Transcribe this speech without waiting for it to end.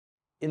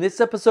In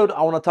this episode,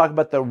 I want to talk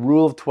about the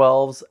rule of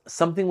 12s,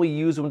 something we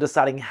use when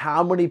deciding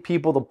how many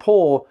people to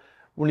pull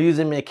when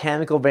using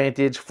mechanical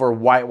vantage for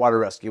whitewater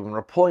rescue. When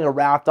we're pulling a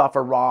raft off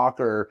a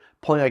rock or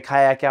pulling a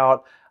kayak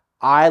out,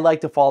 I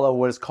like to follow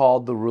what is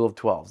called the rule of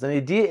 12s. And the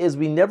idea is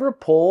we never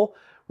pull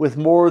with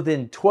more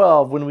than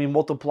 12 when we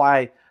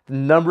multiply the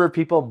number of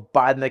people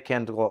by the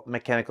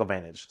mechanical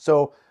vantage.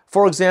 So,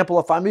 for example,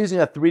 if I'm using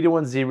a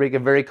 3-to-1 Z-rig, a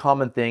very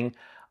common thing,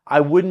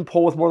 I wouldn't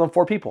pull with more than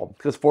 4 people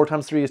because 4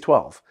 times 3 is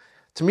 12.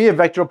 To me, a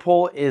vector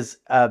pull is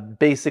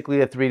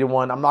basically a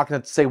 3-to-1. I'm not going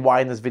to say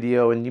why in this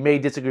video, and you may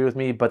disagree with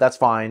me, but that's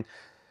fine.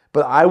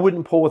 But I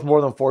wouldn't pull with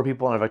more than 4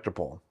 people on a vector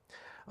pull.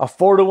 A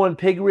 4-to-1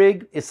 pig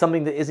rig is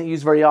something that isn't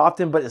used very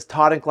often, but is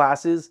taught in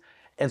classes.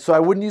 And so I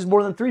wouldn't use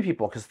more than 3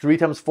 people because 3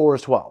 times 4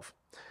 is 12.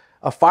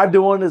 A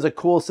 5-to-1 is a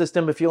cool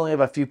system if you only have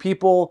a few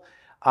people.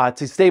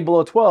 To stay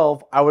below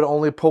 12, I would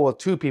only pull with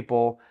 2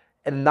 people.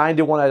 And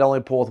 9-to-1, I'd only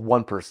pull with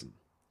 1 person.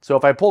 So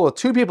if I pull with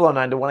 2 people on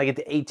 9-to-1, I get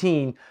to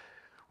 18,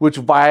 which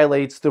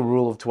violates the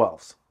rule of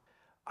 12s.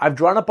 I've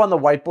drawn up on the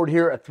whiteboard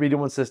here a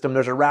 3-to-1 system.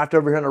 There's a raft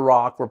over here on a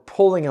rock. We're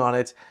pulling on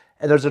it,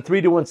 and there's a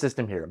 3-to-1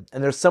 system here.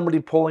 And there's somebody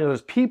pulling,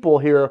 there's people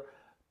here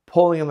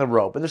pulling on the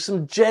rope. And there's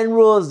some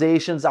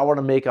generalizations I want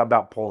to make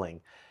about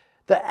pulling.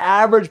 The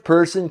average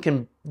person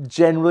can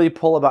generally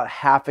pull about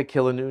half a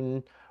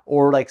kilonewton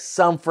or like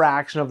some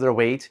fraction of their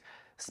weight.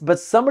 But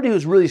somebody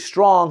who's really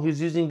strong, who's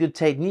using good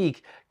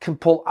technique, can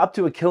pull up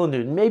to a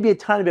kilonewton, maybe a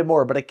tiny bit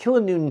more, but a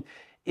kilonewton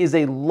is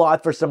a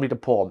lot for somebody to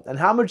pull. And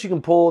how much you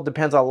can pull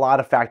depends on a lot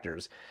of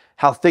factors.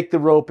 How thick the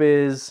rope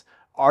is,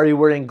 are you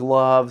wearing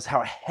gloves,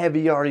 how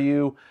heavy are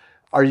you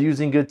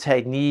using good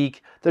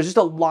technique? There's just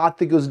a lot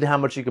that goes into how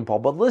much you can pull.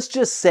 But let's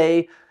just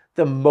say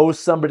the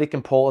most somebody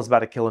can pull is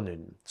about a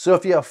kilonewton. So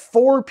if you have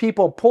 4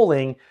 people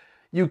pulling,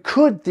 you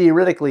could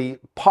theoretically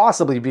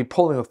possibly be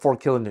pulling with 4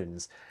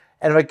 kilonewtons.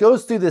 And if it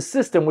goes through this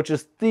system, which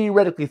is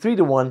theoretically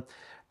 3-to-1,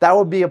 that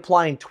would be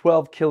applying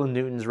 12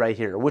 kilonewtons right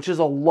here, which is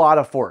a lot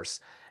of force.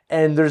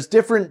 And there's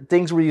different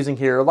things we're using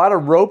here. A lot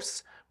of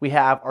ropes we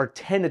have are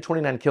 10 to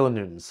 29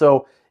 kilonewtons.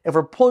 So if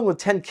we're pulling with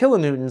 10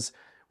 kilonewtons,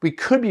 we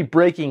could be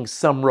breaking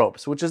some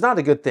ropes, which is not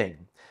a good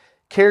thing.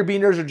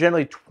 Carabiners are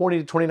generally 20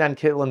 to 29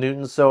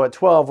 kilonewtons. So at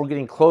 12, we're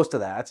getting close to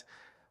that.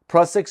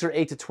 Prussiks are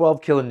 8 to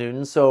 12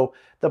 kilonewtons. So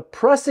the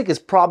Prussik is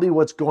probably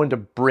what's going to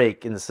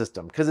break in the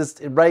system because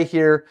it's right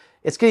here.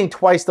 It's getting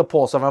twice the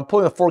pull. So if I'm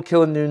pulling with 4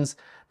 kilonewtons,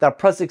 that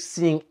Prussik's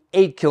seeing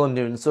 8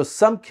 kilonewtons. So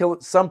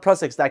some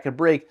Prussiks that could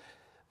break.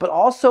 But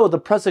also the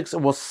Prussiks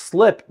will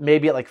slip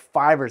maybe at like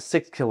 5 or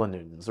 6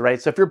 kilonewtons, right?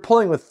 So if you're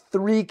pulling with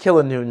 3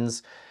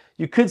 kilonewtons,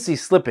 you could see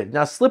slippage.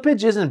 Now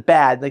slippage isn't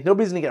bad, like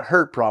nobody's gonna get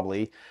hurt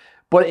probably,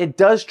 but it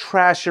does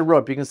trash your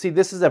rope. You can see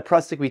this is a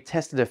Prussik we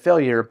tested to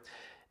failure.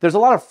 There's a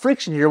lot of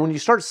friction here. When you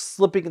start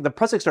slipping, the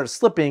Prussik starts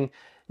slipping,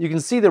 you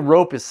can see the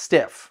rope is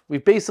stiff.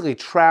 We've basically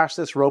trashed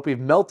this rope, we've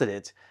melted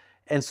it.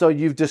 And so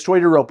you've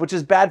destroyed your rope, which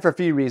is bad for a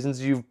few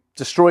reasons. You've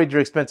destroyed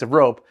your expensive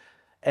rope.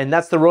 And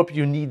that's the rope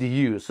you need to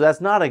use. So that's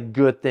not a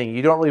good thing.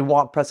 You don't really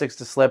want Prussiks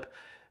to slip.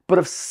 But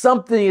if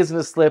something is going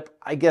to slip,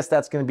 I guess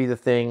that's going to be the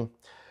thing.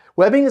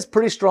 Webbing is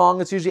pretty strong.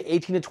 It's usually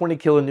 18 to 20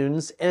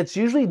 kilonewtons, and it's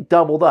usually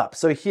doubled up.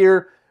 So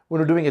here, when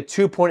we're doing a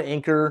 2-point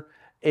anchor,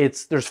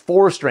 there's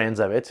 4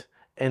 strands of it.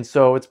 And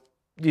so it's,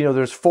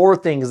 there's 4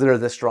 things that are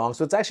this strong.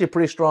 So it's actually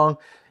pretty strong.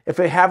 If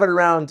I have it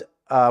around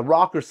a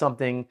rock or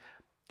something,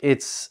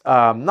 it's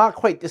not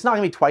going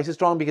to be twice as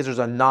strong because there's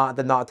a knot.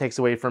 The knot takes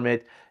away from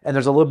it, and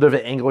there's a little bit of an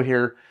angle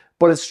here,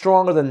 but it's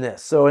stronger than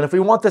this. So, and if we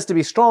want this to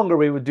be stronger,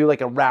 we would do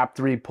like a wrap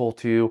 3 pull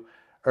 2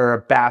 or a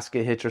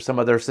basket hitch or some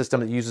other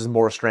system that uses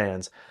more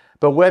strands.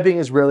 But webbing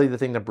is really the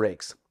thing that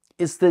breaks.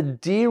 It's the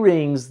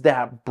D-rings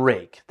that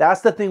break.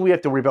 That's the thing we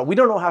have to worry about. We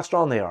don't know how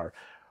strong they are.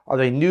 Are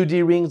they new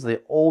D-rings? Are they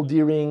old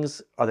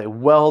D-rings? Are they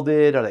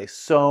welded? Are they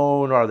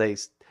sewn? Are they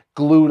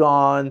glued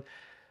on?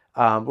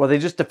 Or are they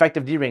just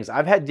defective D-rings?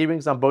 I've had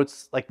D-rings on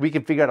boats like we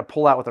could figure out how to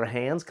pull out with our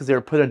hands because they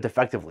were put in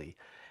defectively.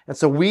 And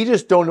so we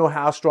just don't know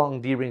how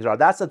strong D-rings are.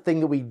 That's the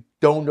thing that we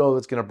don't know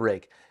that's going to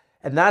break.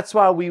 And that's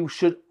why we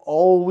should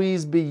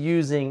always be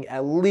using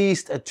at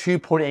least a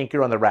 2-point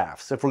anchor on the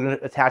rafts if we're going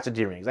to attach the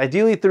D-rings.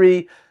 Ideally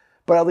 3,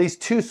 but at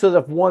least 2 so that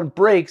if one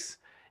breaks,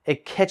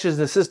 it catches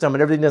the system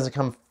and everything doesn't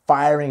come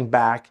firing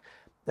back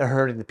and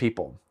hurting the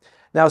people.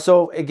 Now,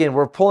 so again,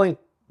 we're pulling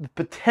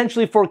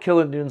potentially 4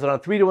 kilonewtons on a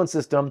 3-to-1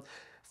 system.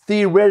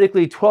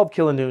 Theoretically 12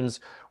 kilonewtons.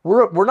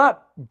 We're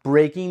not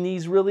breaking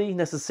these really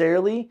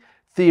necessarily,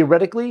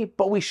 theoretically,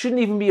 but we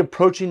shouldn't even be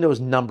approaching those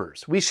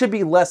numbers. We should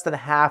be less than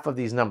half of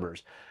these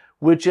numbers,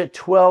 which at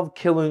 12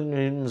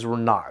 kilonewtons we're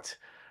not,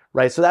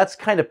 right? So that's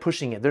kind of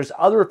pushing it. There's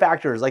other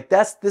factors like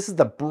this is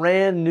the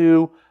brand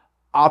new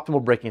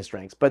optimal breaking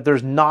strength, but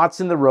there's knots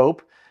in the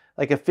rope.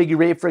 Like a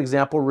figure 8, for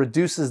example,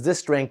 reduces this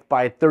strength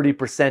by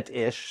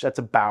 30%-ish. That's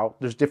about,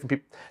 there's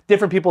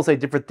different people say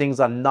different things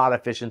on knot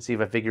efficiency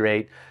of a figure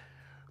 8.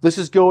 Let's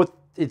just go with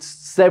it's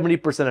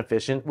 70%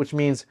 efficient, which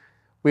means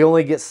we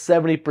only get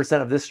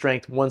 70% of this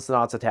strength once the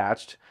knot's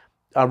attached.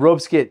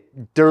 Ropes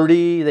get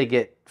dirty, they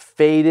get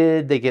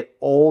faded, they get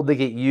old, they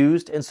get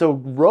used. And so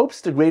ropes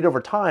degrade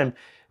over time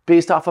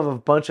based off of a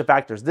bunch of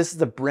factors. This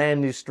is a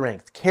brand new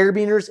strength.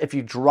 Carabiners, if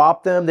you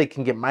drop them, they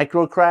can get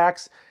micro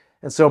cracks.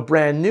 And so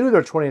brand new,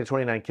 they're 20 to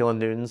 29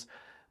 kilonewtons.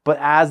 But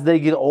as they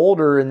get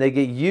older and they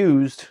get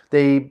used,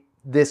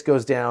 this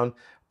goes down.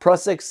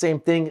 Prussics, same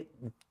thing.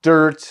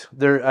 Dirt,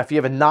 if you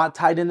have a knot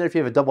tied in there, if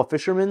you have a double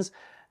fisherman's,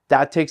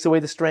 that takes away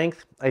the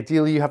strength.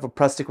 Ideally, you have a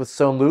Prusik with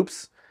sewn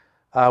loops.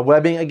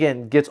 Webbing,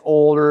 again, gets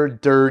older,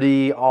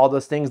 dirty, all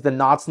those things. The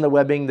knots in the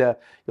webbing,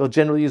 you'll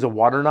generally use a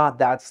water knot.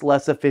 That's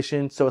less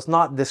efficient, so it's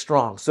not this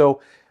strong.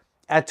 So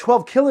at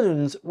 12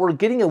 kilonewtons, we're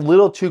getting a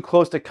little too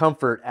close to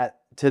comfort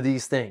to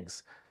these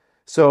things.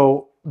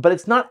 So, but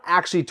it's not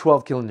actually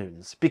 12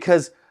 kilonewtons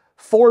because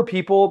 4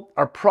 people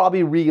are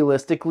probably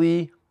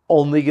realistically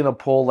only going to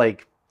pull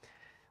like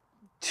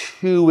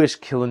 2-ish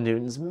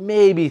kilonewtons,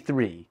 maybe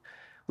 3.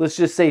 Let's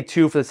just say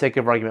 2 for the sake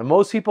of argument.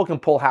 Most people can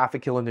pull half a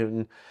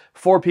kilonewton.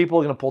 4 people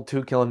are going to pull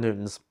 2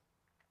 kilonewtons.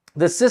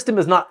 The system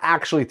is not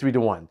actually 3 to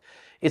 1.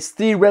 It's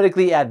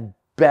theoretically at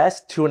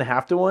best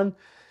 2.5 to 1.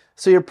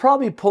 So you're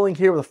probably pulling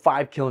here with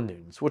 5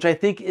 kilonewtons, which I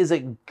think is a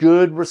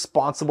good,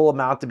 responsible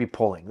amount to be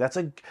pulling.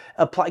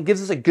 It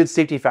gives us a good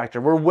safety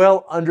factor. We're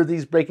well under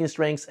these breaking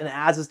strengths, and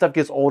as this stuff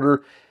gets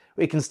older,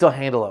 it can still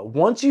handle it.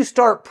 Once you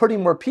start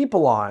putting more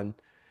people on,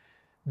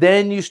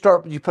 then you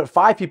put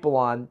 5 people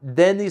on,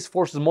 then these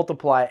forces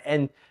multiply,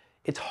 and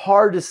it's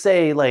hard to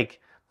say, like,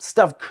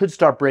 stuff could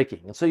start breaking.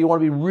 And so you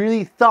want to be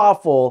really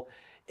thoughtful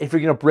if you're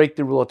going to break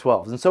the rule of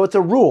 12s. And so it's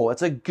a rule.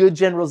 It's a good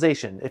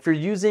generalization. If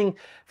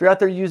you're out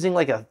there using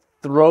like a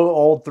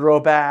old throw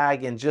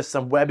bag and just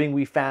some webbing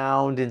we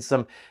found and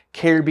some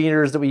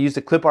carabiners that we use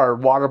to clip our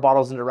water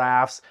bottles into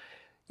rafts,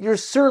 you're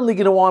certainly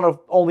going to want to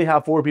only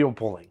have 4 people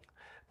pulling.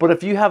 But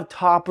if you have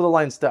top of the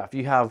line stuff,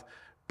 you have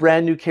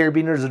brand new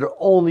carabiners that are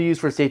only used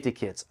for safety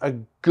kits, a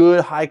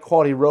good high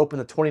quality rope in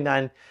the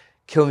 29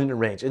 kilonewton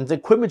range, and the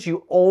equipment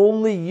you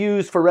only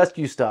use for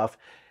rescue stuff,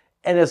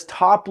 and as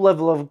top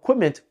level of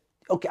equipment,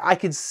 okay, I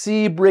could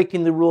see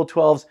breaking the rule of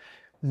 12s,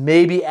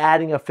 maybe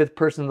adding a 5th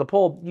person to the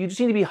pull. You just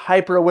need to be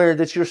hyper aware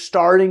that you're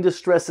starting to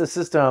stress the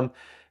system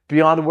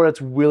beyond what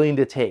it's willing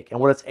to take and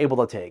what it's able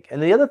to take.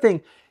 And the other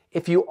thing,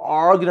 if you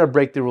are going to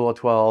break the rule of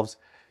 12s,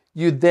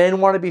 you then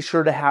want to be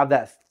sure to have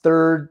that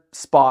third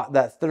spot,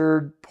 that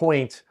third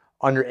point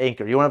on your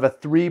anchor. You want to have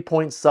a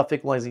 3-point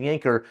suffixalizing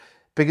anchor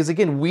because,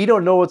 again, we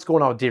don't know what's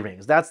going on with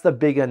D-rings. That's the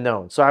big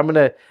unknown. So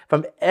if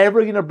I'm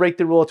ever going to break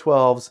the rule of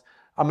 12s,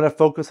 I'm going to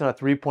focus on a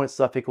 3-point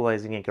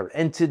suffixalizing anchor.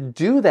 And to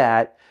do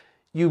that,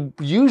 you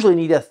usually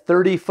need a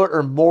 30-foot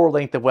or more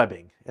length of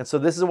webbing. And so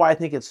this is why I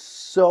think it's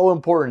so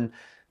important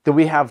that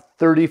we have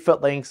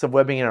 30-foot lengths of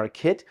webbing in our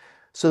kit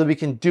so that we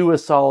can do a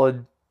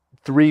solid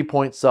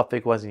 3-point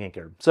suffixalizing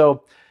anchor.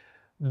 So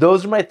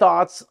those are my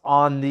thoughts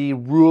on the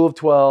rule of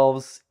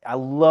 12s. I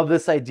love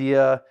this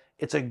idea.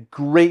 It's a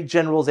great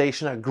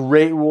generalization, a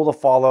great rule to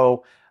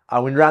follow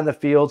when you're out in the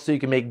field so you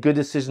can make good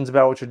decisions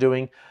about what you're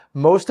doing.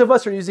 Most of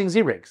us are using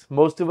Z-rigs.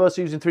 Most of us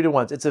are using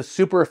 3-to-1s. It's a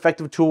super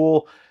effective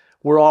tool.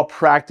 We're all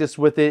practiced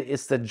with it.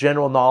 It's the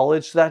general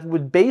knowledge. So that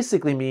would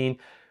basically mean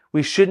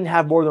we shouldn't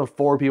have more than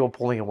 4 people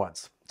pulling at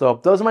once. So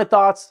those are my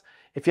thoughts.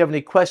 If you have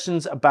any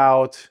questions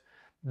about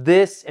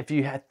this, if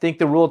you think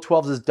the rule of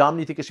 12s is dumb,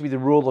 you think it should be the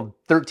rule of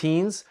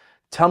 13s,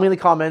 tell me in the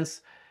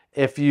comments.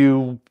 If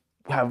you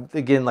have,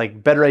 again,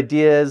 like better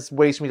ideas,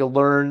 ways for me to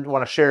learn,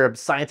 want to share a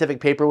scientific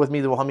paper with me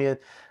that will help me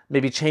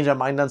maybe change my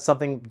mind on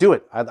something, do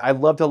it. I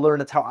love to learn.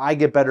 That's how I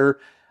get better.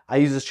 I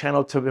use this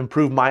channel to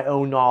improve my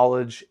own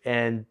knowledge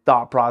and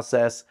thought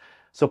process.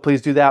 So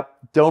please do that.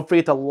 Don't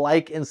forget to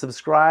like and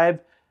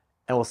subscribe,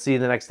 and we'll see you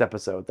in the next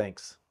episode.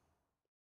 Thanks.